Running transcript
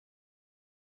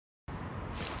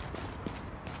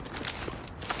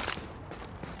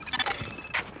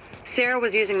Sarah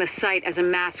was using the site as a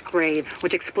mass grave,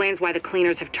 which explains why the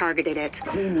cleaners have targeted it.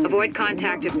 Avoid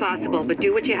contact if possible, but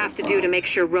do what you have to do to make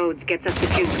sure Rhodes gets us the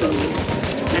juice we need.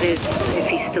 That is, if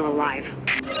he's still alive.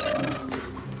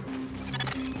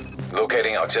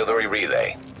 Locating auxiliary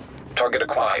relay. Target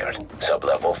acquired.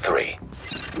 Sublevel 3.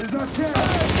 There's no chance!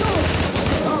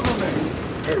 Cover me!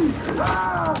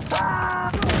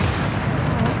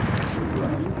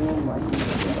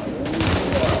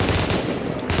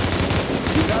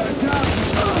 You got a job!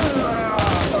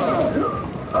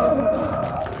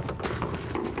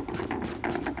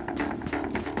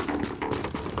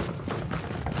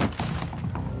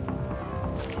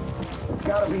 It's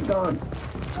gotta be done.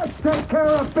 Let's take care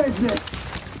of business!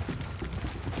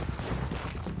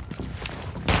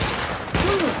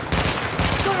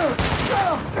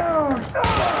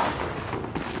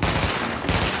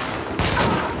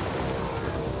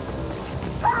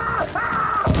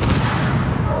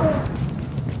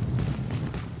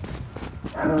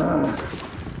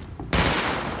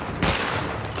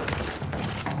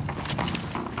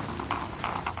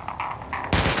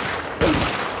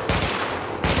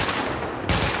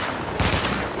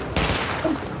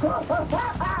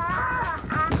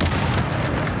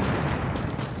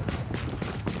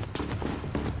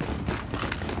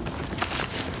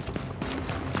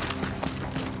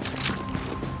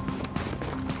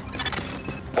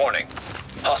 Warning.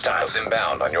 Hostiles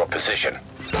inbound on your position.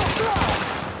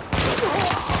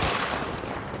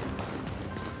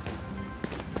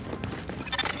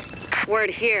 Word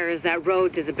here is that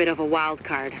Rhodes is a bit of a wild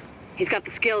card. He's got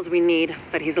the skills we need,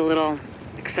 but he's a little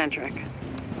eccentric.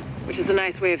 Which is a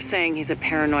nice way of saying he's a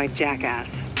paranoid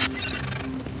jackass.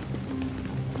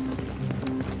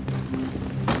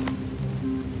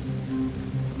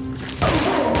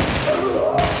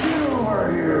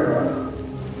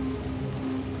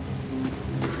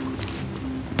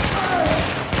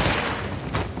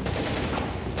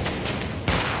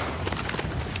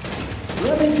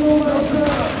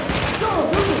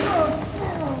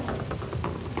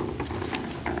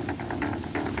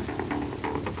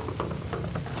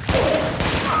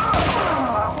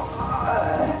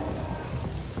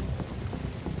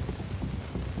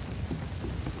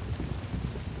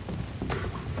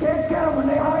 Can't get them when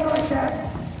they hide like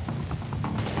that!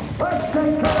 Let's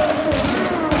take care of it!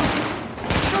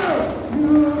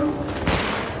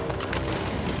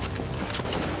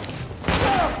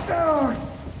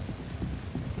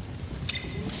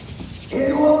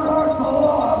 It won't hurt for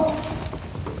long!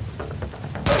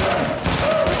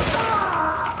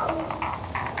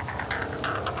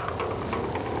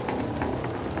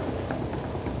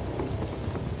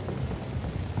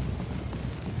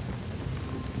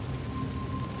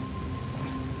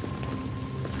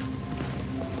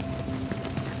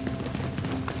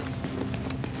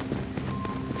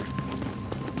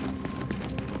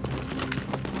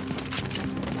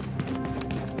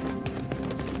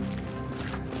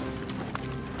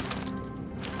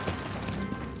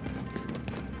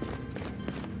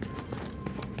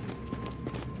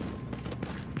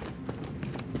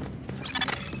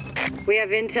 We have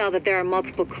intel that there are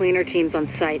multiple cleaner teams on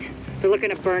site. They're looking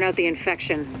to burn out the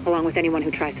infection, along with anyone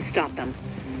who tries to stop them.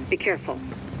 Be careful.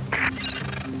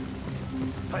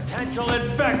 Potential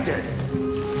infected!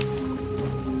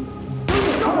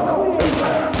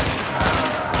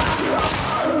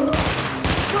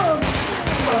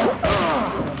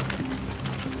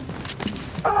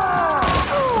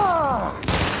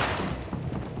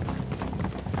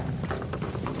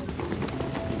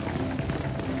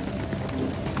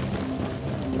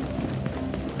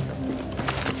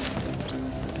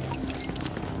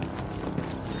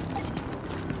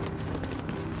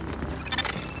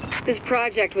 This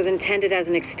project was intended as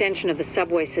an extension of the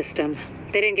subway system.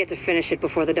 They didn't get to finish it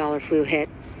before the dollar flu hit.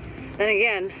 Then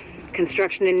again,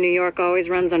 construction in New York always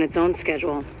runs on its own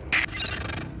schedule.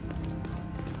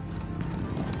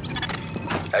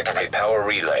 Activate power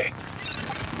relay.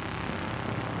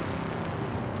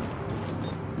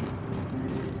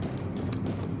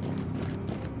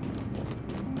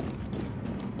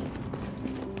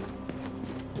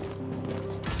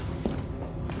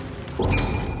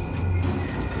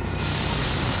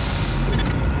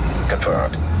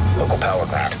 Confirmed. Local power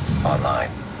plant online.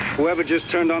 Whoever just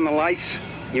turned on the lights,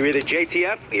 you're either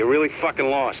JTF or you're really fucking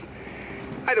lost.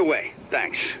 Either way,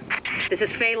 thanks. This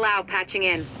is Fei Lau patching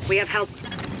in. We have help.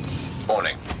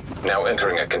 Warning. Now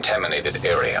entering a contaminated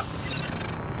area.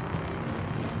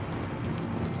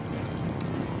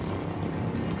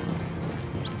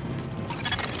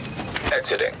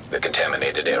 Exiting the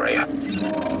contaminated area.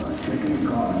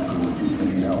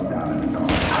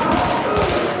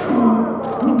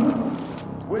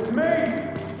 With me!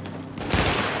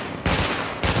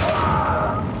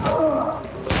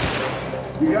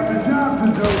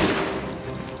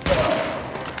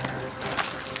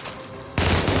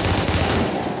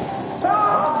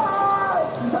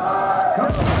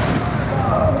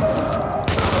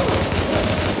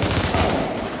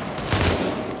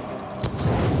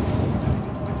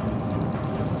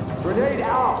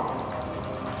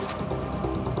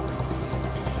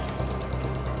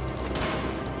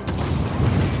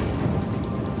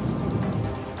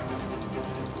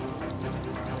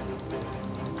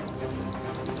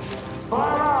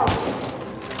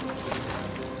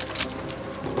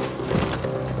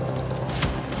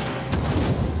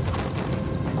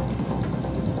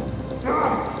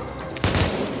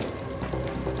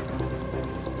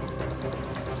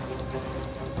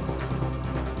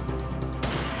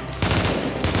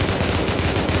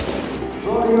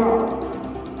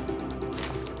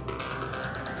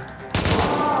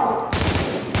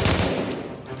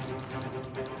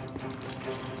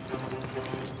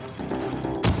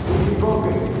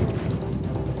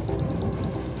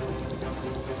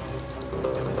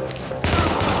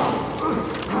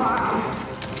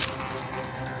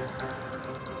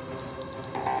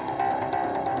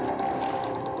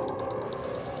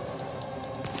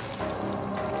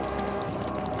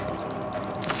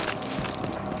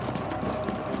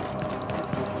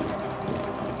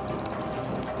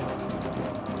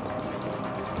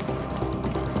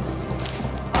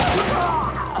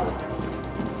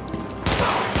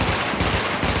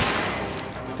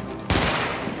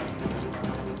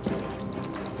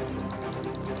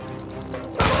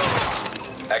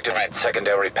 Activate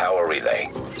secondary power relay.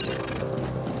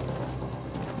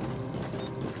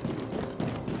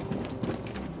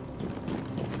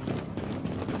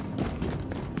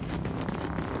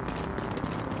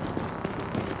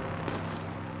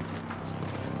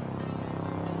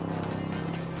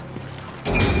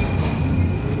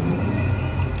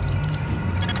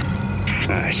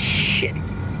 Ah, shit.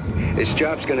 This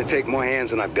job's gonna take more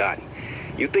hands than I've got.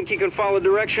 You think you can follow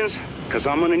directions? Because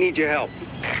I'm gonna need your help.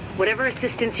 Whatever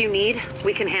assistance you need,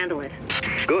 we can handle it.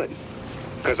 Good.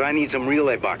 Because I need some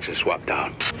relay boxes swapped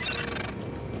out.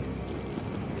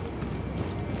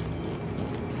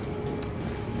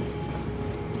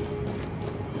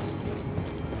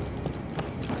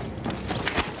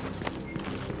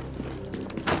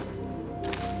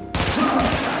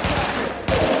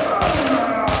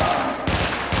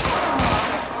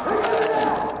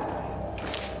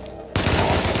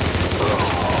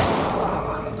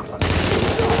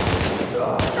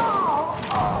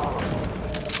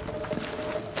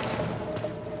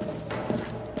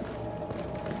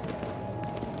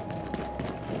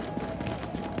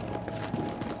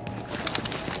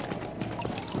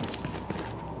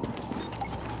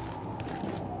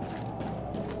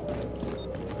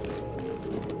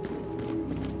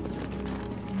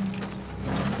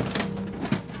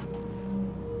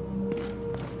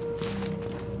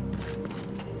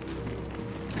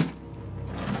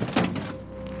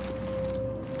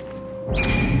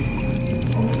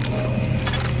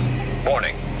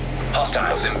 Warning.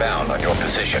 Hostiles inbound on your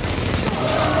position.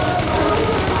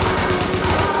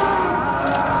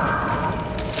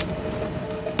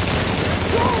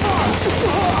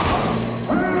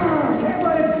 Can't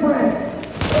let it spread.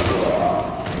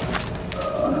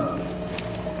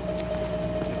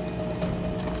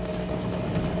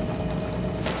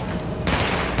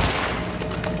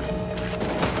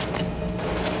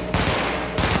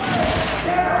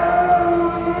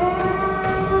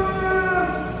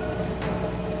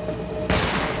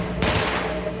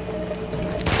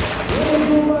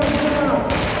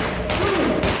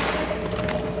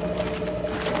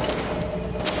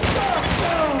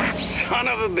 Son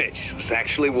of a bitch. It's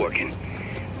actually working.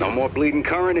 No more bleeding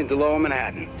current into Lower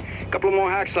Manhattan. A couple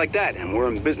more hacks like that, and we're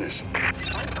in business.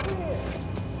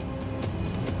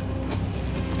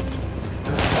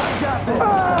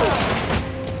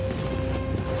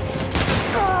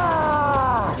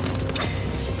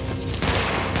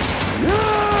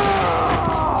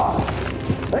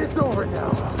 It's over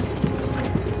now.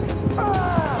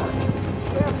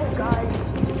 Careful, guys.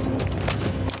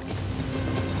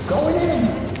 Going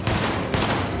in.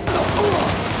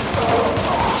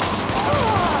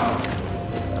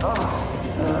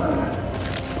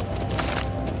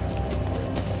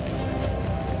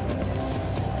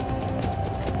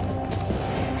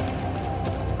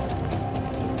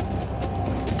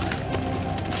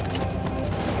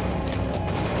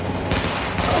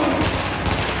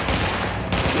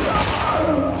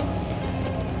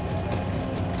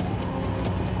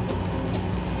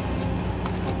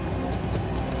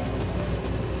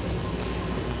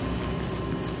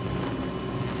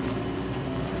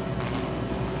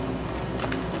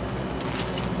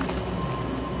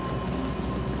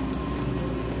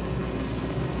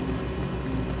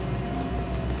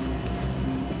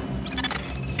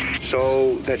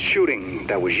 So, that shooting,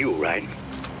 that was you, right?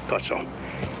 Thought so.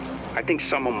 I think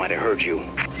someone might have heard you.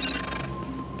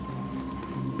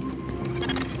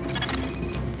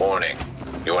 Warning.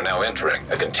 You are now entering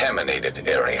a contaminated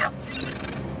area.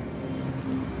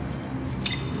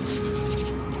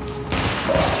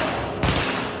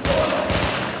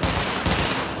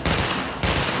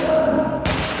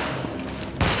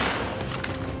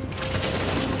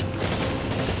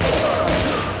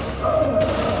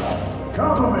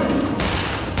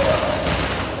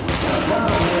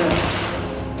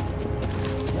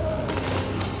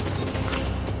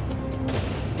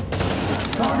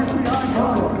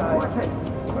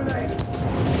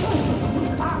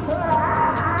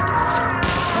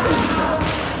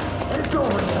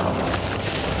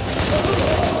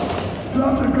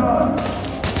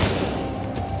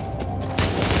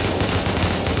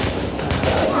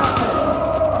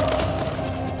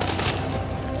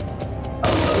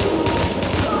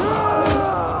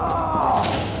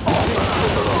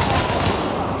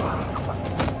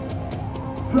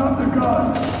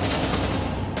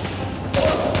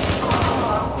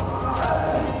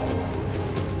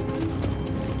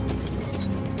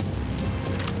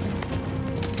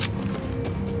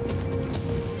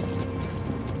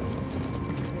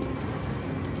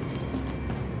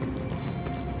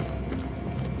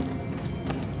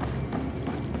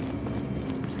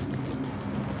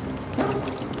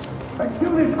 Let's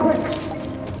do this quick!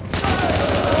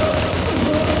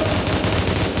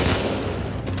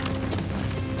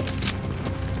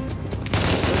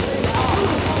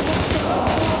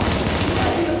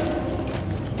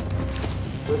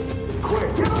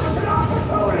 Quick! Give us an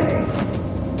opportunity!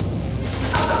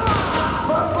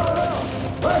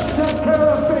 Let's take care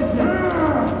of business!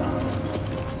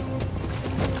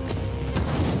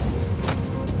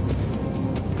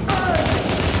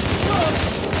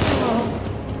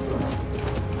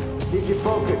 Need you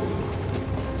focus.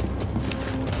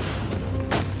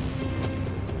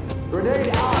 Grenade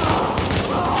out!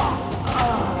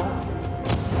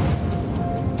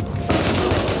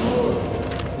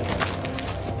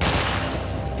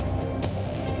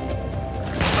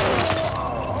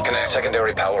 Connect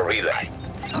secondary power relay.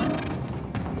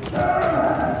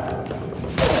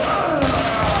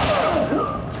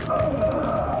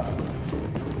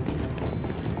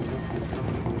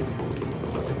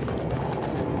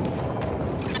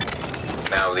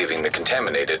 Now leaving the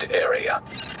contaminated area.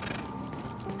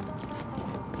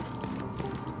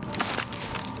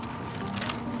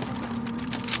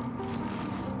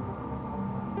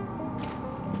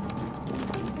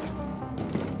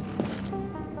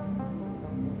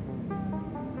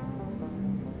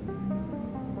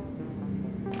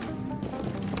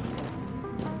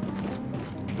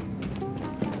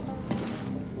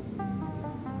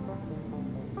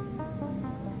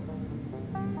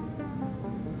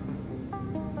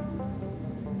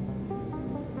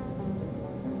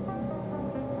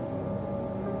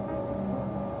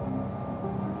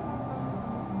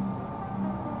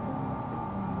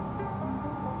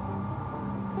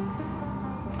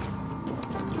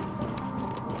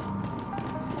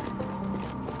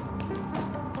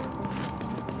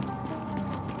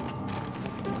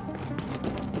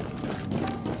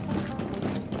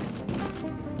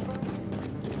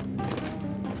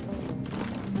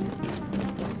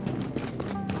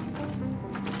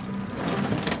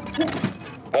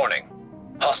 Warning.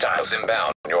 Hostiles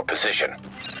inbound on your position.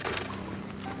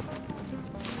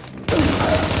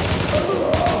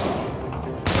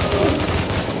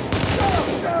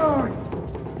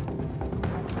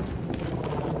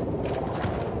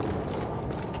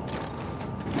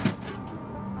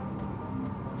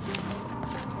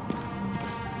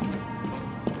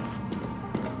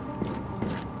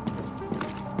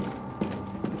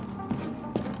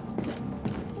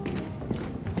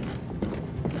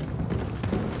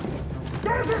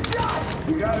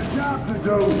 You got a job to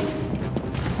do.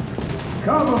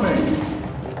 Cover me.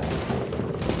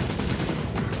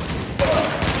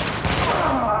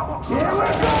 Here we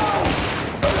go.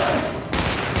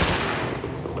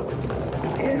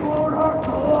 It won't hurt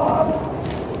for long.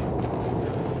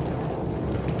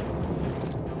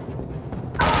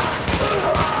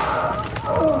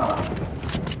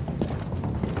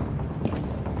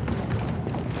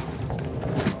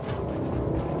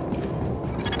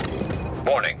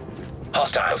 Warning.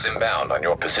 Hostiles inbound on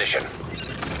your position.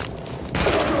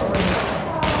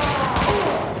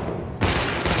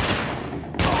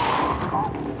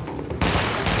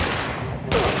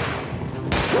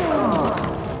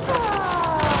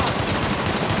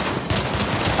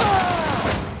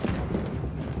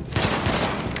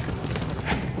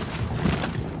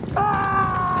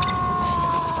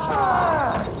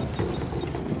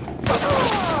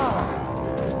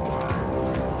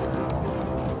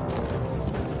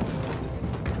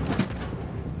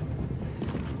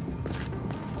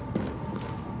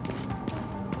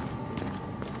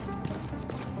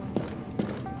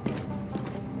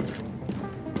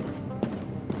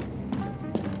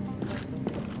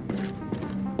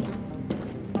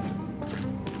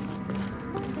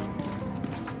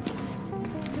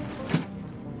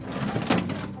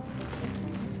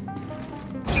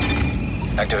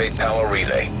 Activate power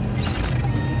relay.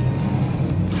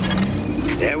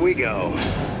 There we go.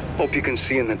 Hope you can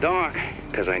see in the dark,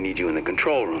 because I need you in the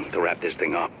control room to wrap this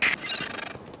thing up.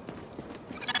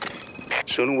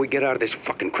 Sooner we get out of this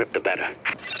fucking crypt, the better.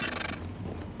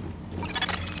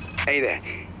 Hey there.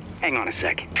 Hang on a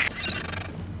sec.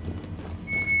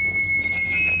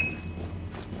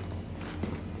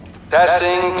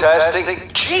 Testing.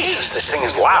 Jesus, this thing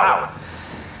is loud.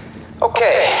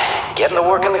 Okay, getting to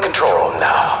work in the control room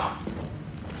now.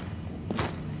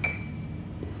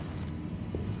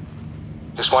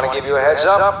 Just want to give you a heads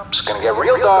up. It's gonna get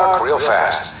real dark real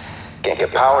fast. Can't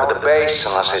get power to the base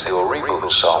unless I do a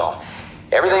reboot, so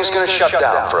everything's gonna shut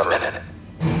down for a minute.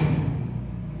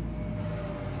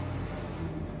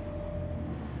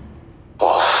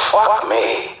 Well, fuck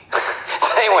me.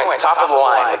 They went top of the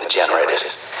line with the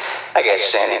generators. I guess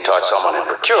Sandy taught someone in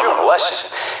procurement a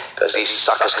lesson, because these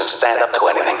suckers can stand up to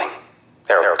anything.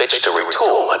 They're a bitch to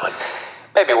retool, but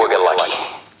maybe we'll get lucky.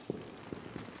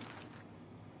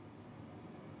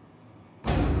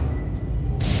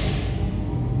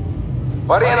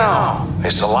 What do you know?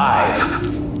 It's alive.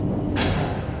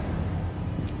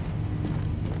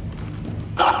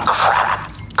 Oh, crap.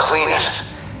 Clean it.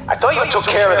 I thought you took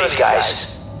care of these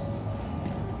guys.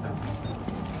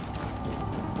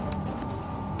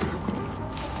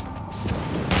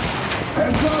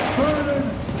 Heads up,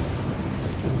 Vernon!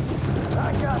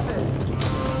 I got this.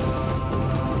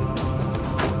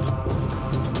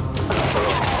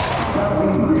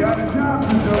 We got a job to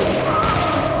do.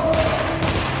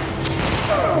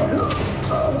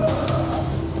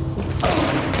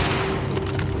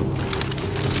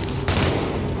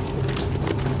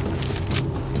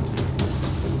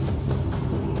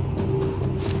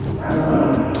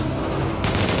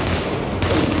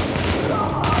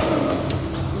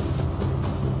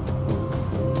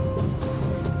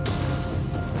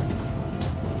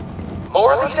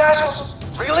 More of these assholes?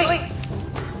 Really?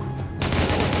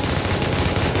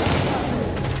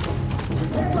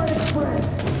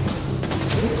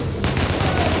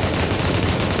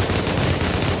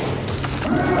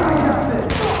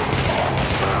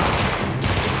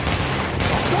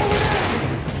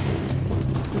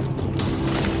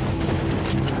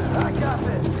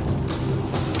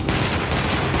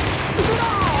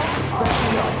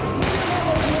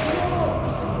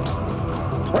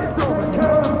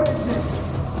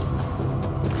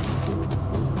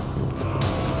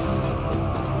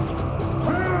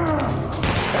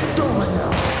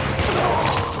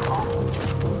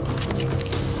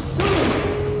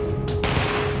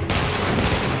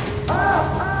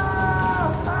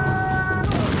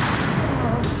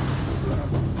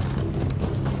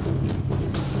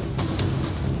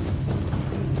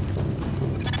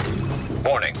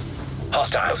 Warning.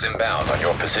 Hostiles inbound on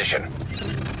your position.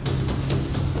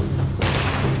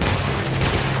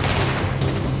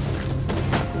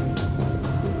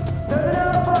 Send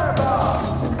out a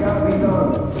fireball! It's gotta be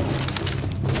done.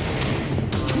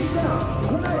 Keep down.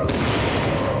 Grenade.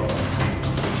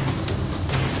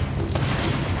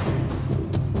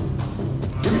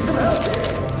 Give me some help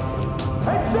here.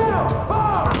 Heads down!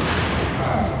 Fire!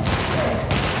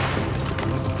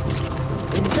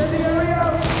 Incendiary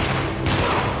out!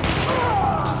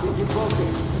 Keep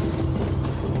focused.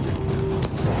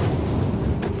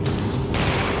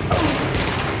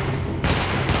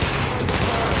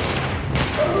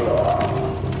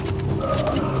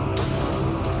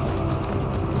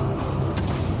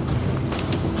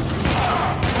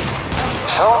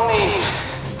 Tell me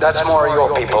that's more of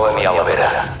your people in the elevator.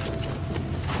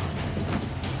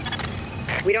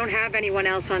 We don't have anyone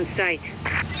else on site.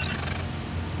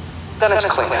 Then it's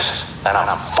cleaners, and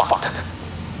I'm fucked.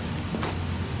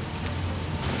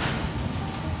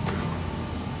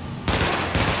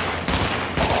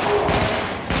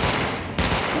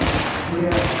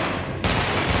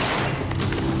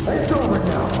 It's over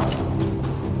now.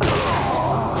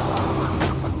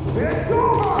 It's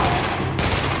over!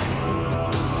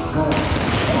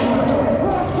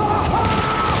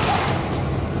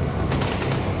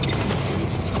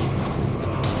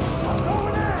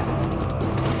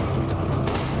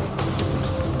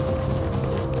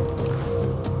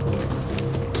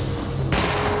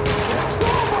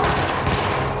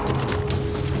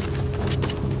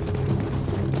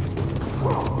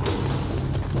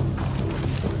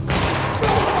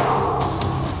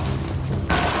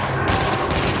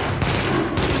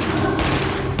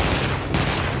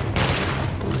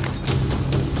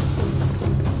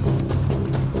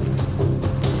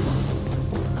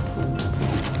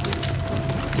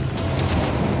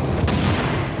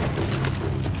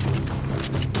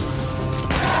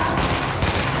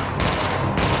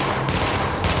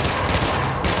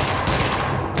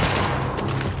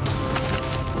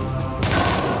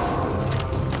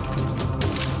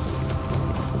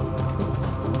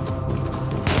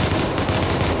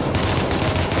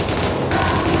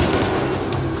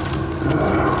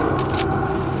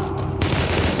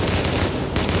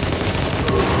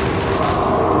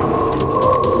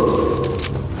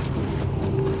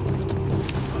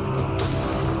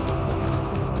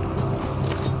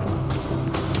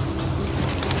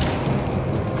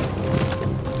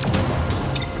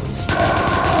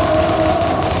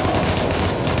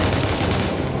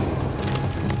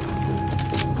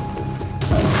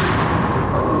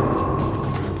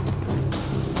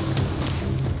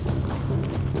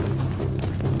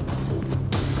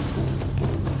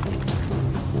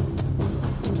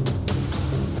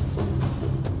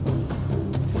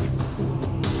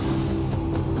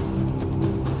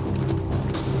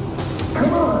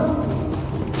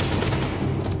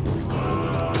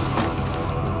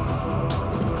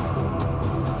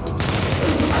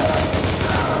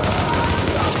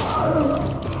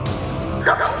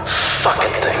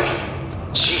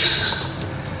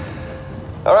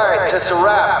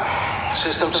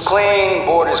 System's clean,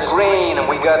 board is green, and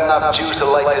we got enough juice to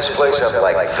light this place up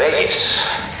like Vegas.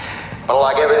 I'll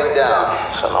lock everything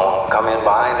down, so no one will come in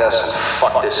behind us and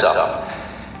fuck this up.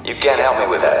 You can't help me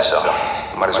with that, so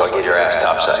might as well get your ass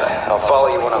topside. I'll follow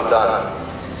you when I'm done.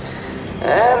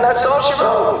 And that's all she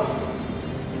wrote.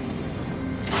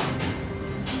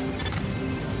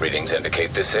 Readings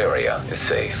indicate this area is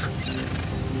safe.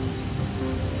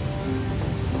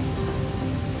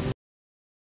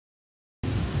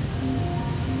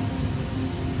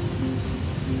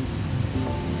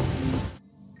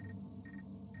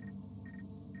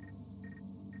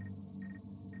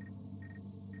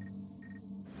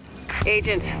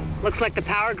 Agent, looks like the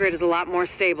power grid is a lot more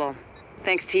stable.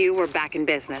 Thanks to you, we're back in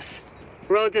business.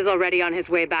 Rhodes is already on his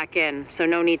way back in, so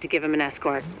no need to give him an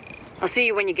escort. I'll see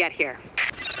you when you get here.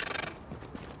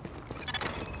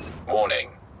 Warning.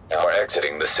 Now we're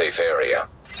exiting the safe area.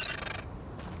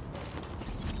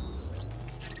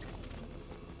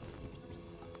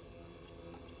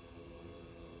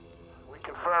 We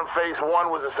confirm Phase 1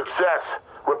 was a success.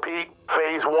 Repeat,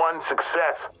 Phase 1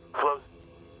 success. Close.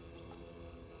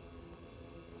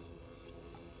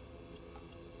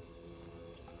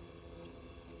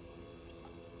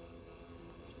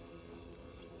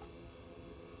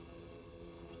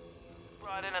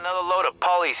 Brought in another load of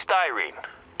polystyrene.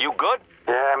 You good?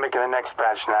 Yeah, I'm making the next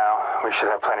batch now. We should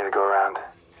have plenty to go around.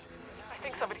 I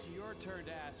think somebody... It's your turn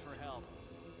to ask for help.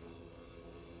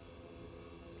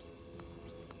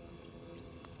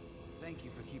 Thank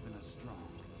you for keeping us strong.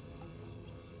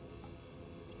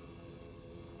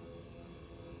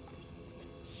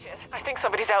 Shit, I think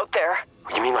somebody's out there.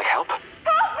 You mean like help? Help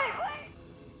me, please!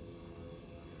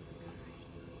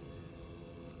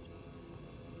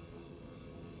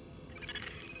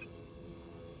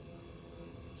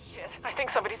 Shit, I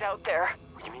think somebody's out there.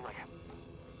 You mean like help?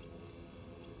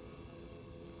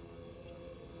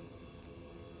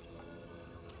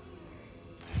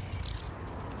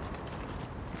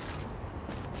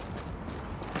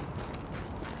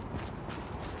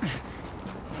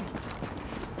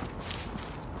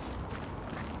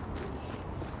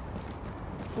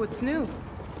 What's new?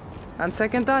 On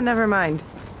second thought, never mind.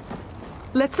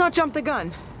 Let's not jump the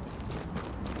gun.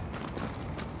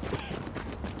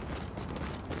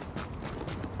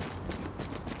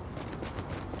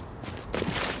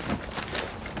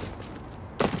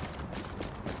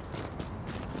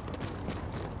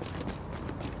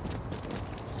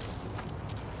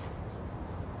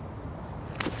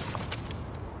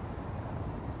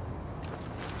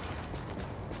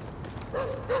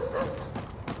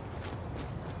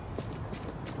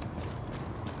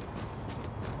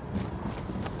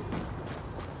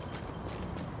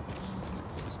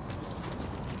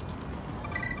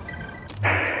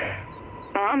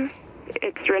 Mom,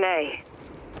 it's Renee,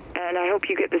 and I hope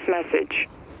you get this message.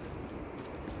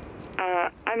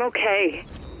 I'm okay,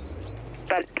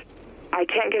 but I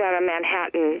can't get out of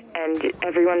Manhattan, and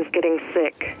everyone's getting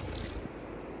sick.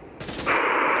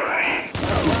 I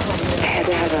had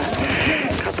to have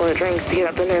a couple of drinks to get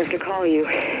up the nerve to call you.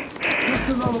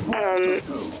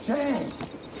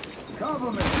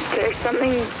 There's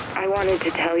something I wanted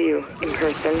to tell you in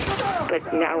person,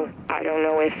 but now I don't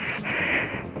know if...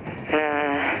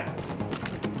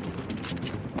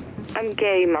 I'm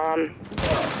gay, Mom.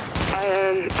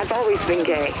 I've always been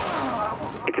gay.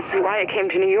 It's why I came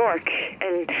to New York.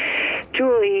 And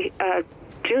Julie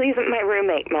isn't my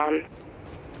roommate, Mom.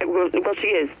 Well, she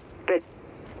is, but...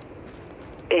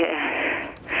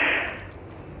 Yeah.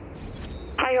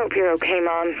 I hope you're okay,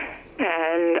 Mom.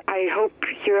 And I hope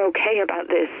you're okay about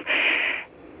this.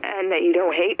 And that you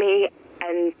don't hate me,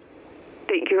 and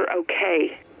that you're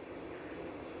okay.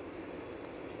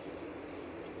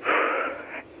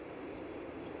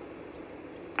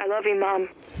 I love you, Mom.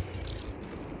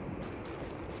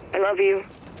 I love you.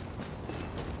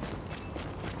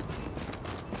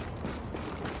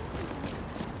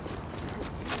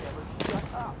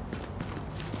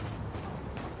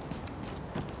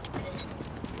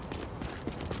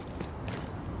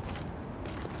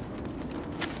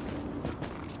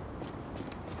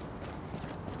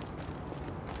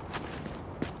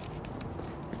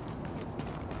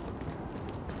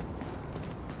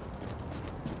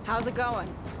 How's it going?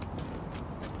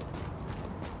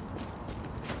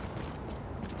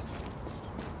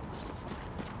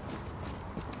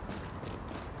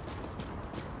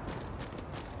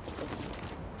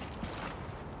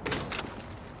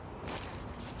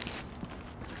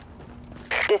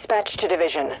 Dispatch to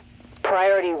Division.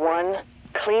 Priority 1.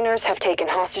 Cleaners have taken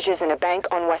hostages in a bank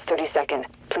on West 32nd.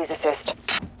 Please assist.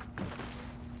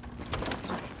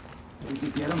 Did you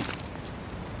get him?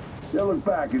 They'll look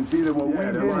back and see that what we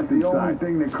did is the only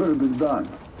thing that could have been done.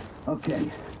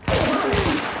 Okay.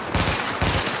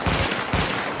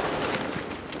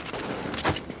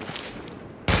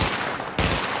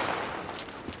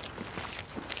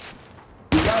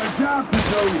 You got a job to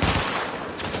do.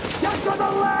 Get to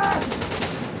the left!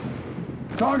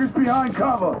 Target's behind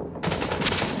cover.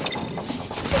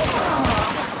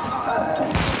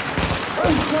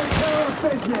 Let's take care of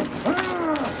business.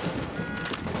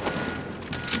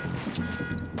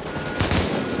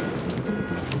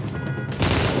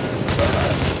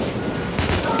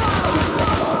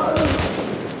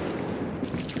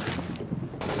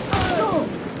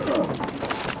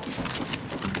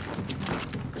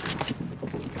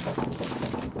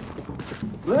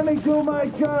 Let me do my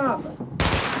job!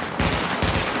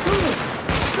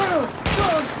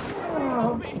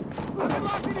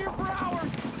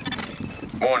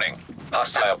 Warning.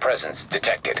 Hostile presence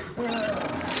detected.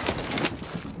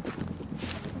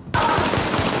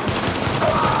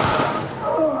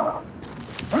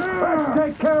 Let's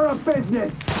take care of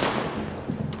business!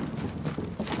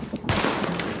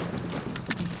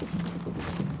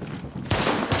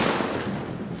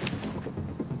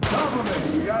 Cover me!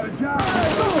 You got a job!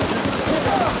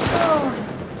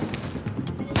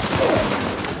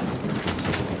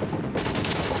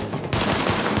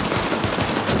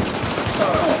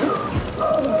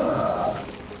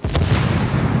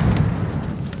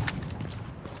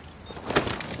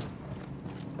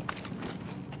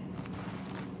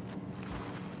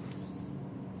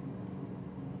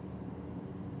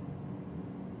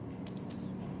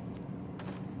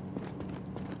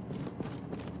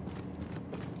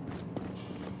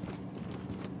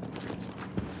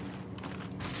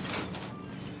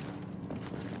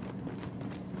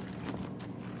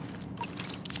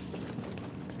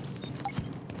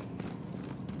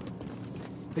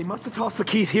 They must have tossed the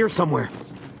keys here somewhere.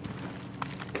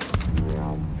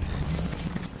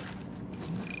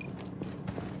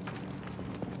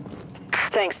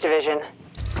 Thanks, Division.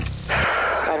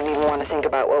 I don't even want to think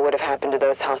about what would have happened to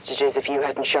those hostages if you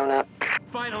hadn't shown up.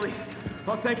 Finally!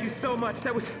 Oh, thank you so much.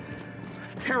 That was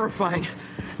terrifying.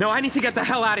 Now I need to get the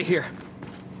hell out of here.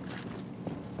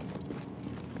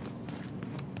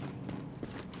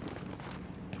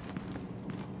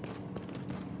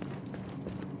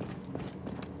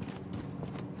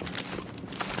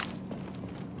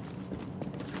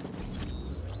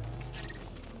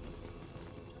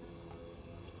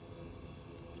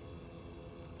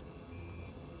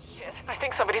 I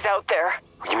think somebody's out there.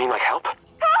 You mean like help? Help me,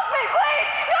 please!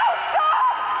 No, stop!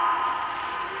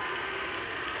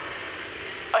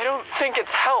 I don't think it's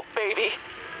help, baby.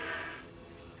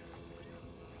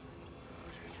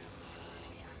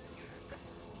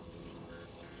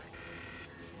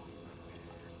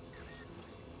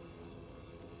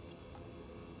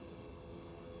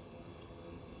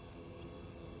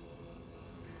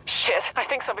 Shit, I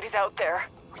think somebody's out there.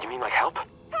 You mean like help? Help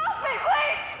me,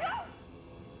 please!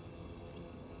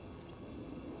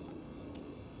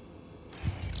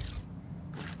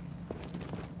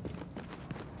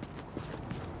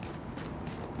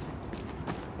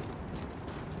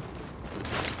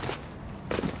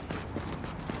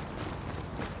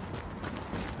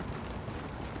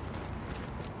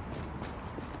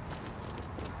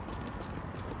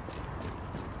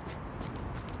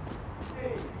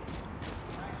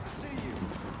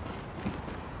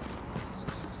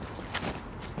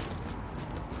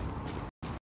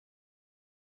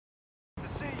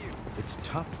 It's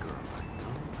tough, girl.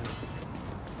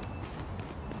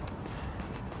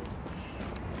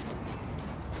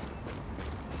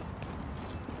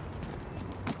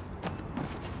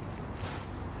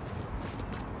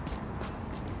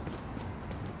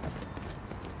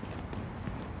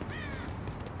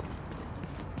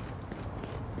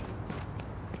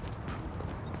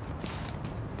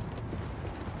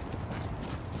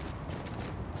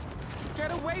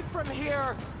 Get away from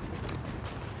here!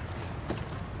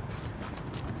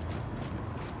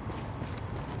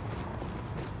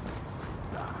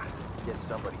 Guess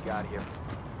somebody got here.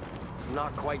 I'm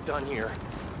not quite done here.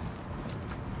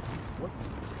 What?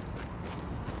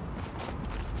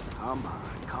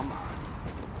 Come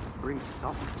on. Bring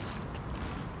something.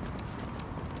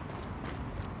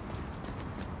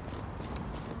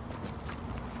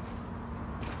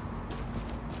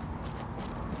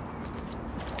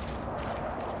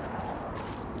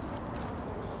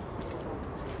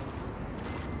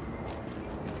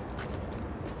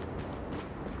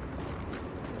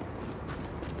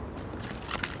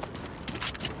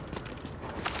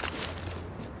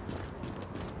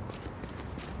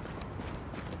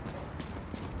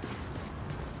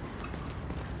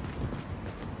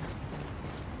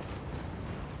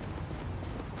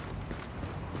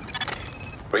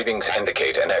 Readings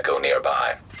indicate an echo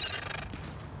nearby.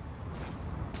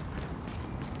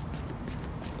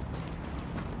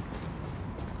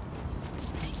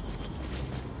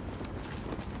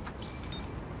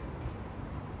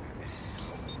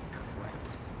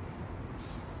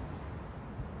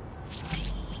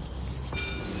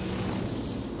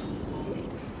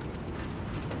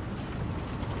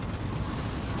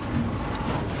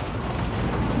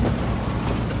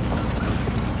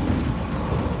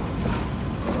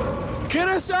 Get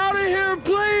us out of here,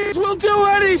 please! We'll do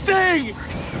anything!